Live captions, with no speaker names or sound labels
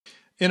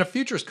In a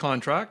futures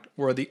contract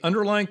where the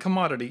underlying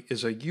commodity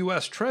is a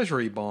U.S.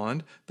 Treasury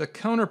bond, the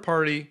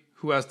counterparty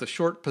who has the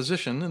short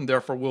position and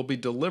therefore will be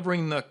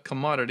delivering the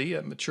commodity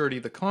at maturity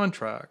of the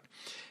contract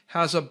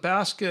has a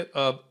basket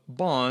of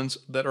bonds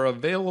that are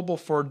available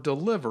for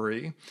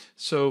delivery.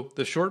 So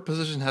the short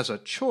position has a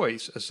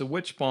choice as to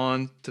which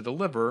bond to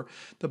deliver.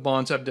 The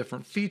bonds have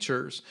different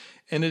features,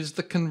 and it is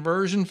the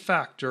conversion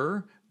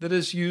factor that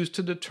is used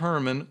to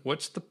determine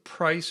what's the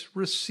price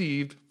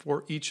received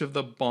for each of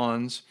the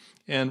bonds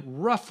and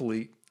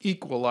roughly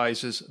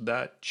equalizes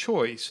that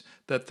choice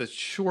that the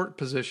short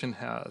position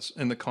has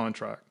in the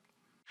contract.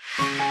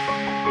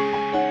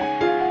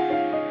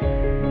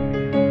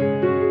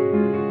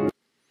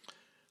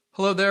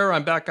 Hello there,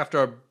 I'm back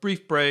after a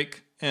brief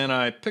break, and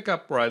I pick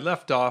up where I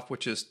left off,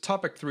 which is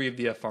topic 3 of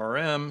the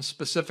FRM,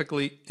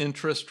 specifically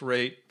interest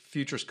rate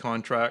futures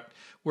contract,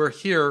 where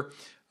here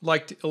I'd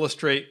like to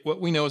illustrate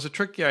what we know is a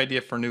tricky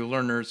idea for new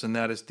learners, and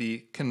that is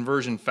the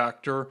conversion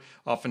factor,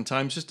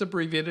 oftentimes just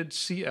abbreviated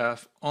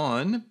CF,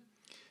 on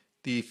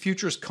the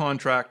futures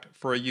contract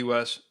for a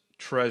U.S.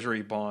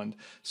 Treasury bond.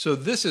 So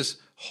this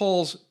is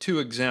Hull's two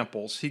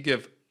examples. He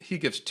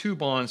gives two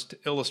bonds to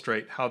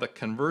illustrate how the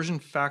conversion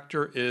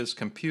factor is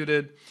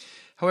computed.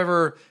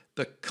 However,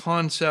 the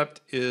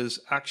concept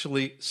is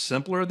actually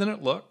simpler than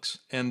it looks,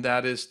 and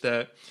that is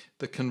that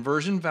the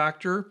conversion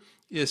factor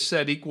is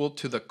set equal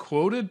to the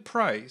quoted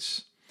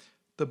price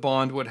the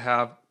bond would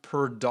have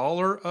per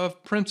dollar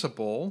of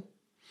principal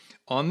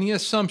on the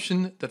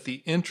assumption that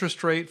the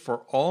interest rate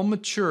for all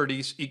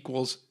maturities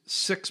equals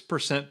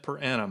 6% per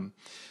annum.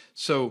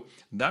 So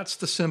that's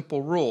the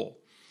simple rule.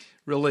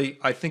 Really,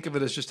 I think of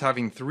it as just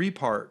having three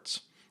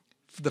parts.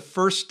 The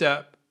first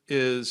step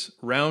is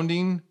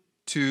rounding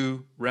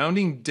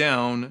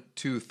down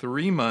to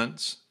 3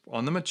 months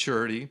on the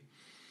maturity,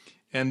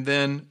 and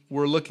then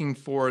we're looking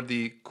for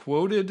the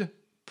quoted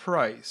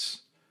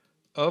price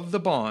of the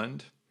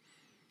bond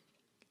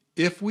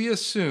if we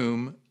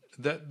assume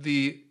that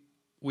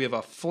we have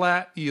a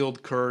flat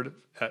yield curve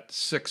at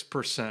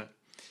 6%,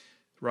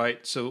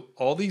 right? So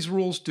all these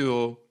rules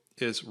do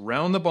is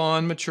round the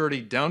bond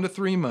maturity down to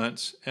 3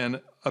 months and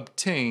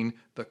obtain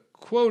the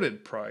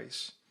quoted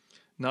price,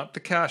 not the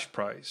cash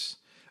price,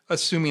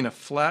 assuming a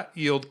flat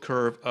yield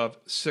curve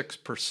of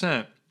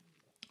 6%.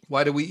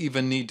 Why do we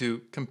even need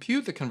to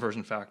compute the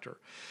conversion factor?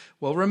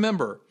 Well,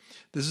 remember,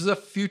 this is a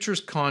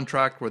futures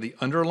contract where the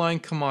underlying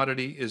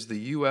commodity is the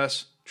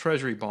U.S.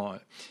 Treasury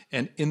bond.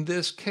 And in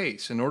this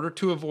case, in order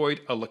to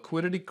avoid a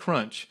liquidity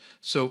crunch,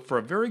 so for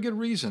a very good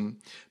reason,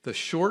 the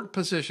short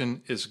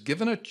position is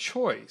given a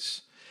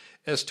choice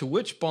as to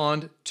which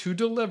bond to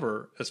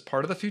deliver as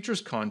part of the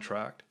futures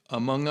contract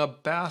among a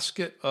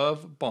basket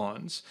of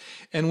bonds.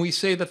 And we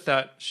say that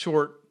that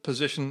short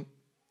position,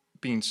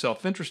 being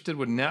self-interested,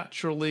 would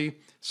naturally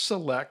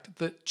select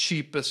the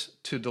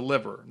cheapest to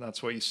deliver.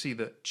 That's why you see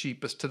the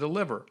cheapest to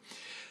deliver.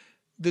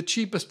 The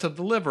cheapest to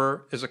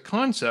deliver is a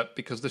concept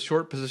because the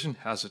short position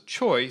has a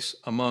choice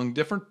among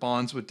different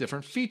bonds with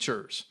different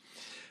features.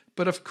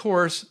 But of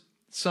course,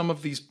 some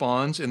of these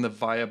bonds in the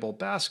viable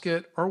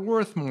basket are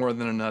worth more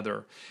than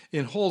another.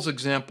 In Hull's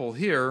example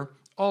here,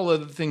 all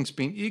other things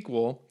being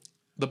equal,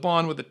 the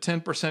bond with a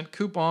 10%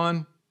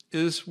 coupon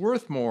is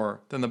worth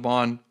more than the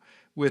bond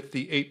with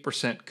the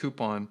 8%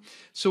 coupon.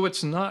 So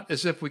it's not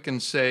as if we can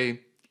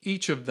say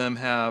each of them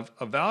have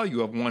a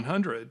value of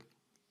 100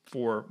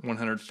 for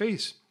 100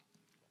 face.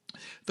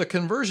 The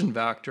conversion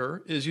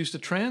factor is used to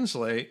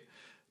translate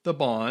the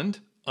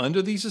bond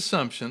under these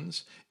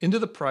assumptions into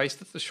the price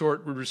that the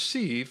short would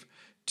receive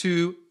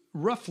to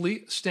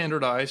roughly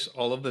standardize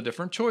all of the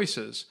different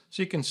choices.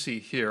 So you can see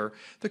here,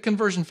 the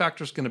conversion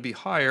factor is going to be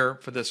higher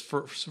for this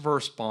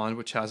first bond,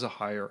 which has a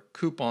higher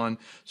coupon,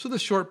 so the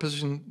short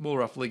position will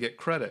roughly get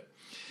credit.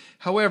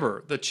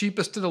 However, the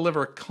cheapest to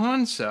deliver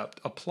concept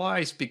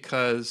applies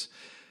because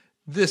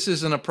this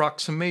is an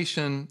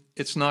approximation.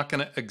 It's not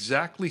going to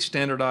exactly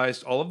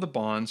standardize all of the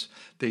bonds.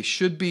 The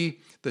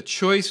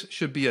choice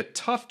should be a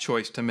tough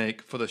choice to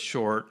make for the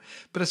short,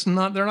 but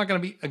they're not going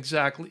to be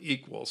exactly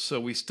equal. So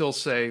we still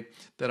say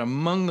that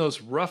among those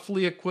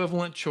roughly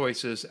equivalent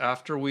choices,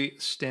 after we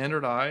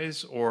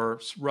standardize or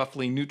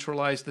roughly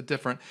neutralize the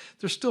different,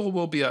 there still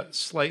will be a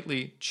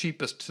slightly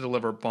cheapest to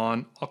deliver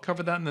bond. I'll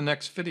cover that in the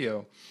next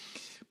video.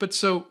 But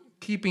so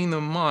keeping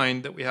in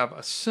mind that we have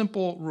a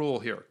simple rule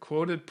here,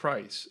 quoted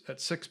price at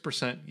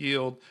 6%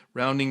 yield,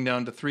 rounding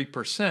down to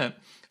 3%,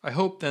 I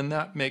hope then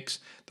that makes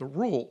the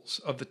rules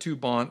of the two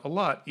bond a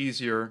lot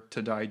easier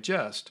to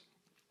digest,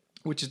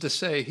 which is to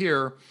say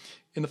here,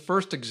 in the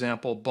first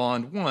example,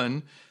 bond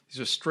 1, these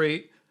are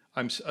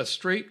a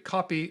straight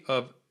copy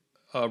of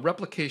a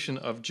replication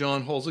of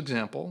John Hull's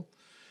example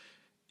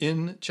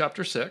in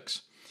chapter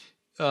 6.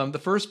 The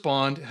first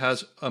bond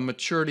has a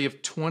maturity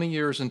of 20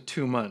 years and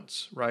 2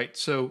 months, right?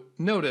 So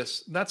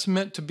notice that's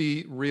meant to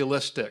be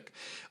realistic.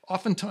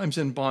 Oftentimes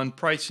in bond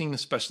pricing,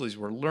 especially as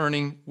we're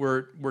learning,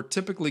 we're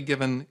typically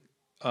given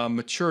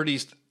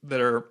maturities that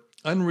are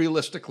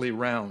unrealistically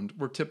round.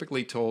 We're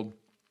typically told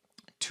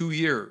 20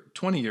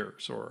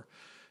 years or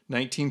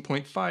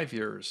 19.5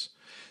 years.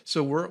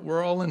 So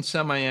we're all in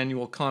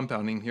semi-annual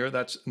compounding here.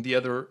 That's the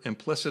other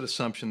implicit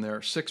assumption there,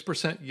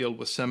 6% yield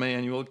with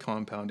semi-annual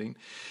compounding.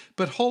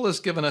 But Hull has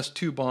given us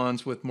two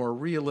bonds with more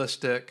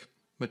realistic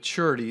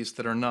maturities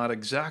that are not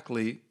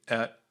exactly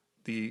at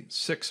the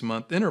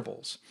 6-month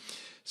intervals.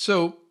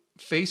 So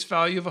face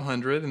value of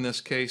 100, in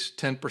this case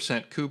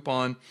 10%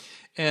 coupon,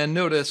 and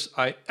notice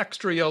I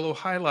extra yellow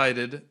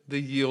highlighted the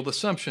yield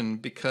assumption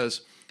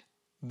because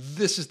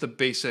this is the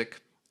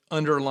basic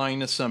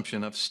underlying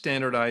assumption of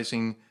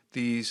standardizing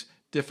these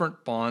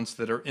different bonds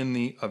that are in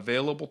the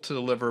available to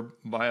deliver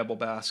viable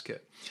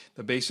basket.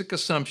 The basic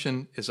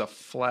assumption is a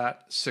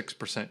flat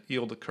 6%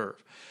 yield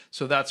curve.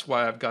 So that's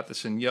why I've got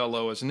this in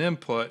yellow as an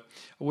input.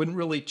 I wouldn't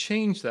really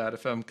change that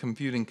if I'm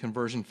computing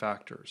conversion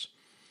factors.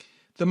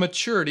 The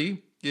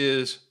maturity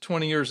is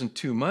 20 years and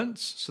 2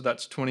 months, so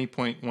that's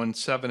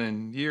 20.17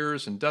 in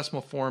years in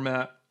decimal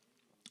format.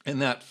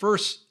 And that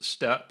first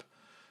step,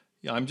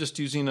 I'm just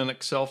using an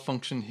Excel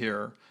function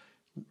here.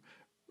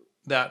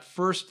 That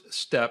first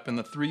step in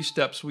the 3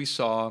 steps we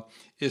saw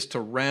is to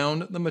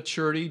round the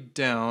maturity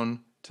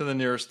down to the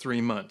nearest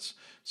 3 months.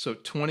 So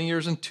 20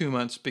 years and 2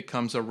 months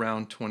becomes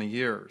around 20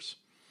 years.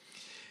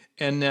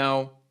 And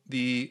now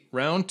the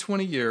round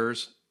 20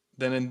 years,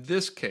 then in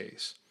this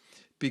case,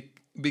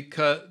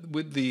 because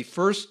with the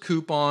first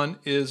coupon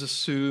is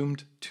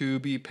assumed to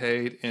be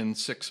paid in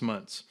 6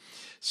 months.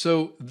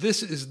 So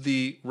this is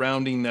the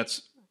rounding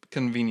that's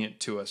convenient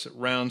to us. It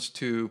rounds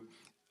to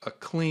a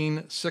clean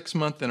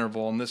 6-month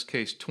interval, in this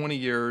case 20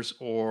 years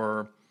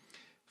or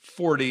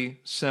 40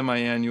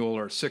 semi-annual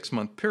or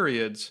 6-month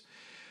periods.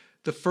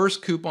 The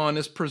first coupon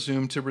is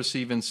presumed to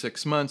receive in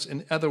 6 months.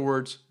 In other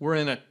words, we're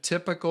in a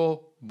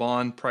typical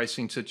bond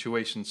pricing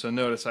situation. So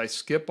notice I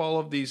skip all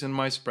of these in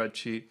my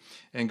spreadsheet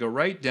and go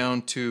right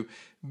down to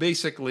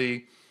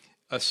basically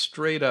a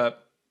straight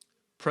up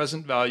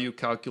present value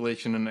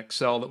calculation in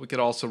Excel that we could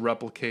also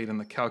replicate in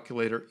the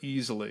calculator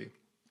easily.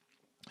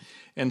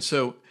 And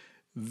so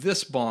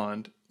this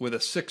bond with a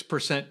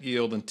 6%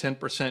 yield and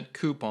 10%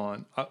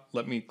 coupon,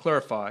 let me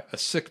clarify, a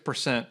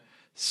 6%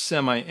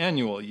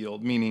 semi-annual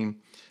yield,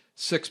 meaning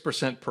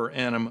 6% per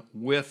annum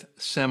with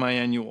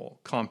semi-annual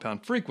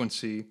compound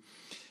frequency,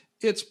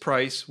 its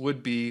price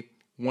would be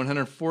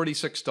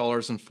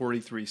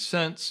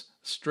 $146.43,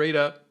 straight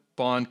up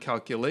bond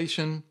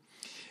calculation.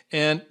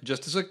 And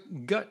just as a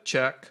gut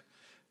check,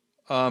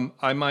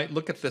 I might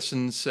look at this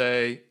and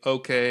say,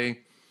 okay,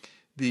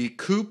 the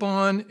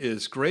coupon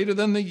is greater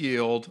than the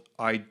yield.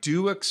 I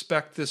do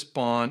expect this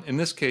bond, in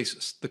this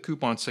case, the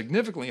coupon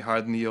significantly higher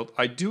than the yield.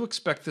 I do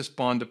expect this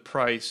bond to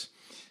price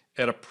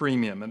at a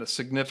premium, at a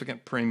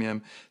significant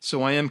premium.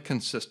 So I am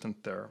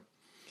consistent there.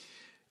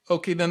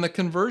 Okay, then the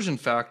conversion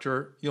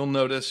factor, you'll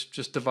notice,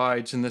 just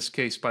divides in this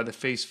case by the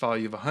face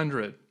value of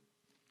 100.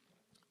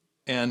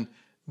 And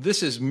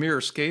this is mere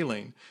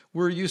scaling.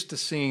 We're used to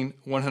seeing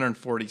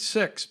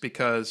 146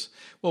 because,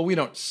 well, we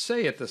don't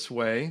say it this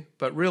way,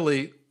 but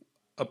really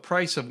a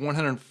price of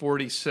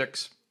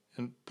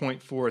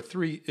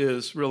 146.43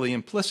 is really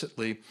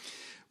implicitly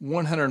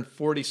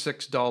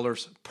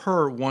 $146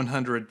 per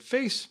 100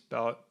 face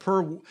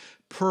per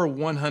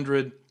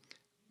 100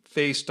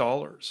 face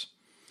dollars.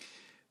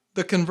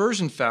 The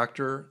conversion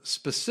factor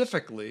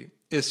specifically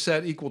is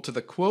set equal to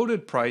the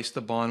quoted price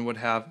the bond would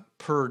have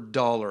per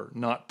dollar,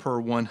 not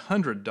per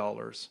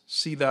 $100.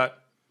 See that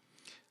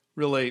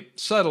really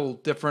subtle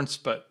difference,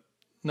 but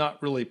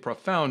not really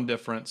profound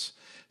difference,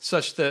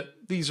 such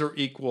that these are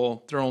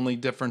equal. Their only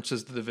difference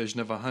is the division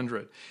of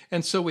 100.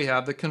 And so we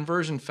have the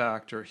conversion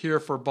factor here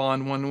for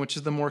bond 1, which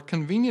is the more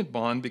convenient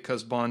bond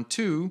because bond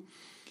 2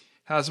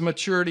 has a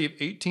maturity of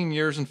 18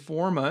 years and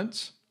 4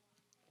 months.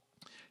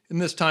 And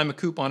this time a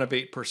coupon of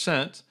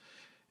 8%.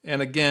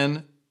 And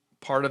again,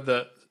 part of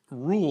the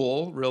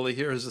rule really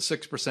here is the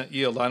 6%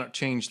 yield. I don't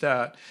change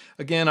that.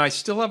 Again, I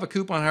still have a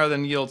coupon higher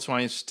than yield, so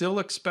I am still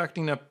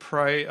expecting a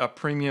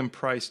premium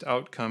priced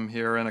outcome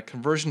here and a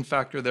conversion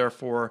factor,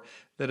 therefore,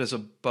 that is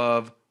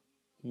above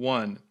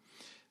 1.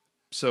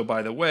 So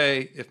by the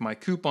way, if my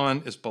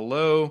coupon is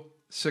below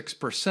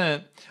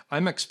 6%,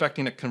 I'm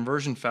expecting a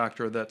conversion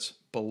factor that's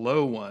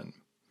below 1.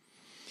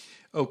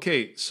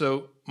 Okay,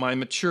 so my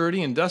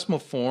maturity in decimal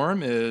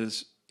form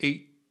is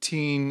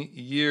 18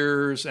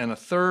 years and a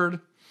third.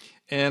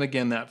 And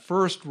again, that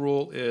first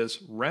rule is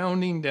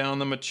rounding down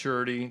the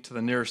maturity to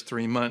the nearest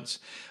 3 months.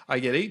 I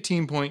get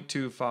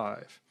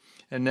 18.25.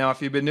 And now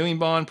if you've been doing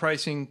bond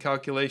pricing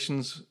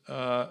calculations,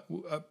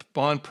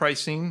 bond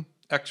pricing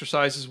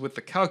exercises with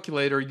the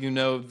calculator, you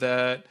know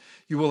that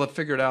you will have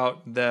figured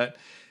out that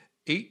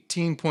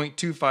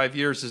 18.25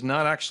 years is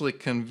not actually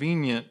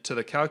convenient to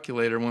the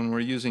calculator when we're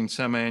using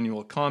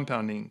semi-annual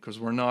compounding because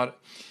we're not,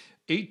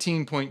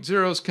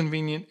 18.0 is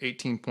convenient,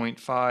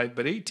 18.5,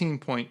 but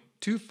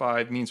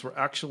 18.25 means we're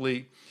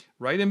actually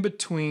right in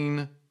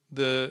between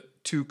the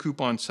two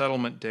coupon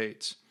settlement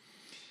dates.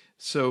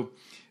 So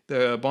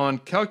the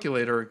bond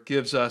calculator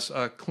gives us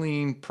a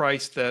clean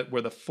price that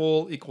where the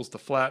full equals the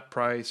flat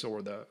price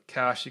or the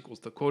cash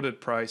equals the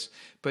quoted price.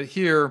 But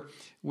here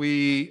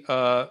we're in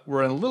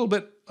a little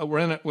bit,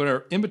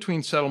 we're in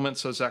between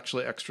settlements, so it's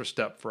actually an extra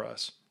step for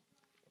us.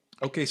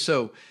 Okay,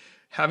 so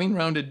having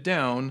rounded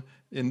down,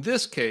 in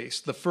this case,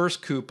 the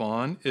first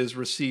coupon is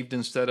received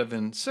instead of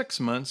in 6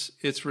 months,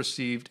 it's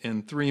received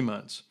in 3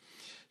 months.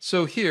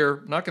 So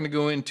here, I'm not going to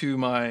go into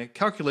my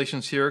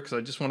calculations here because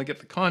I just want to get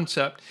the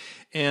concept,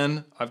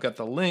 and I've got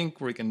the link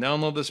where you can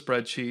download the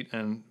spreadsheet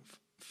and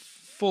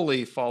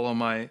fully follow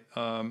my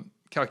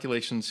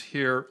calculations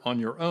here on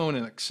your own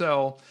in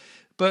Excel.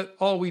 But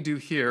all we do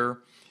here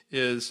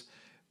is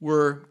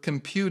we're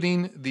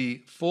computing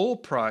the full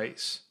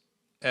price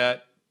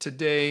at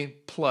today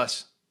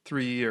plus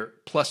 3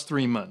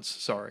 months,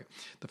 sorry.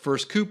 The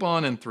first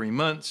coupon in 3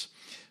 months.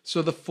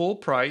 So the full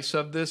price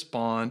of this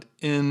bond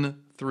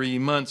in 3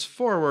 months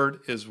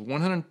forward is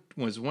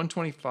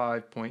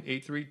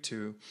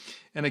 125.832.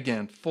 And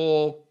again,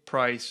 full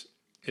price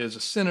is a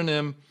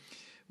synonym.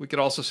 We could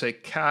also say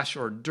cash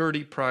or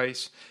dirty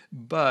price,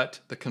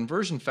 but the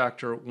conversion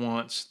factor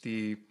wants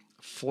the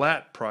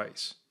flat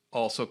price,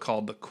 also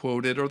called the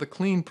quoted or the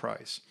clean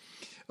price.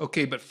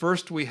 Okay, but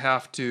first we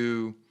have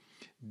to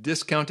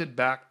discount it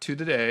back to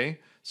today.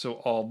 So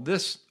all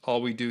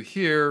we do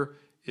here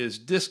is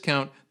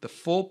discount the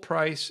full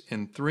price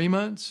in 3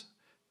 months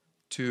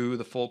to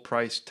the full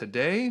price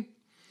today.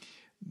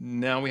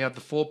 Now we have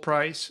the full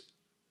price.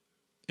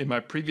 In my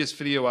previous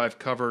video, I've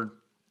covered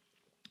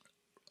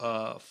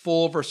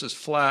full versus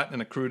flat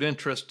and accrued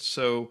interest.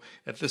 So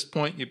at this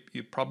point,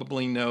 you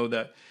probably know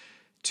that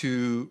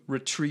to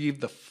retrieve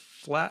the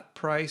flat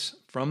price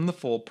from the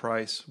full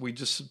price, we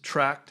just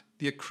subtract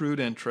the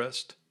accrued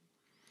interest.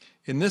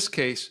 In this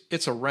case,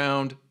 it's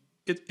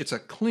a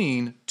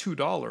clean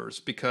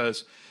 $2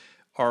 because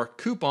our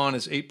coupon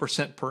is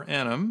 8% per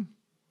annum.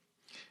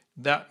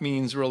 That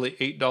means really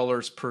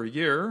 $8 per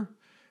year,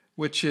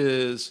 which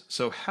is,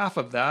 so half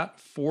of that,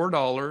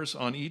 $4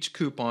 on each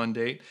coupon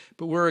date,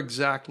 but we're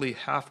exactly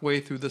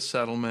halfway through the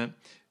settlement,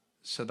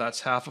 so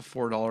that's half of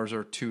 $4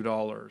 or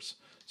 $2.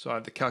 So I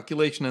have the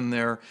calculation in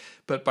there,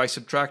 but by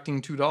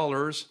subtracting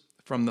 $2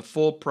 from the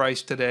full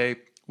price today,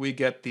 we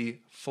get the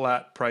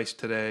flat price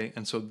today,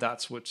 and so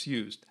that's what's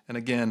used. And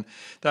again,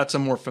 that's a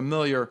more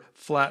familiar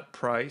flat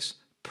price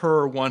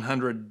per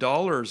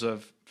 $100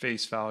 of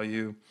face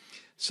value,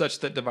 such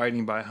that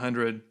dividing by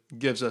 100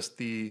 gives us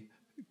the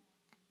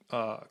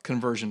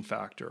conversion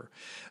factor.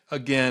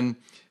 Again,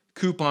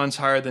 coupons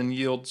higher than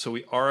yield, so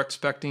we are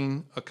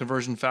expecting a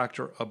conversion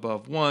factor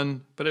above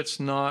 1, but it's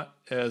not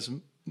as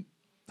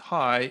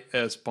high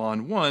as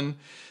bond 1.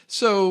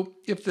 So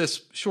if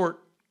this short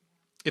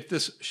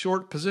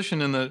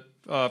position in the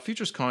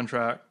futures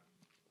contract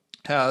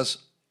has,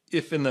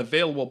 if in the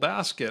available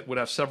basket would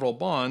have several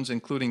bonds,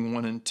 including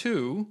 1 and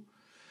 2,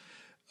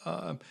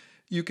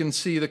 you can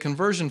see the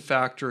conversion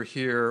factor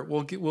here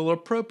will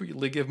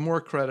appropriately give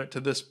more credit to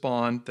this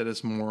bond that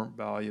is more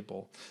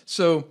valuable.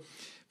 So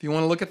if you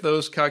want to look at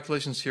those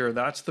calculations here,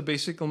 that's the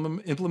basic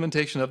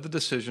implementation of the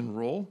decision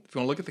rule. If you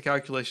want to look at the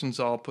calculations,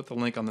 I'll put the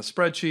link on the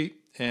spreadsheet,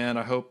 and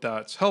I hope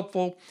that's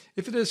helpful.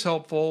 If it is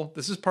helpful,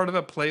 this is part of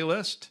a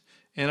playlist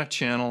and a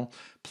channel.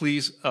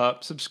 Please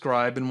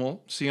subscribe, and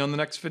we'll see you on the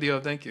next video.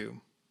 Thank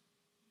you.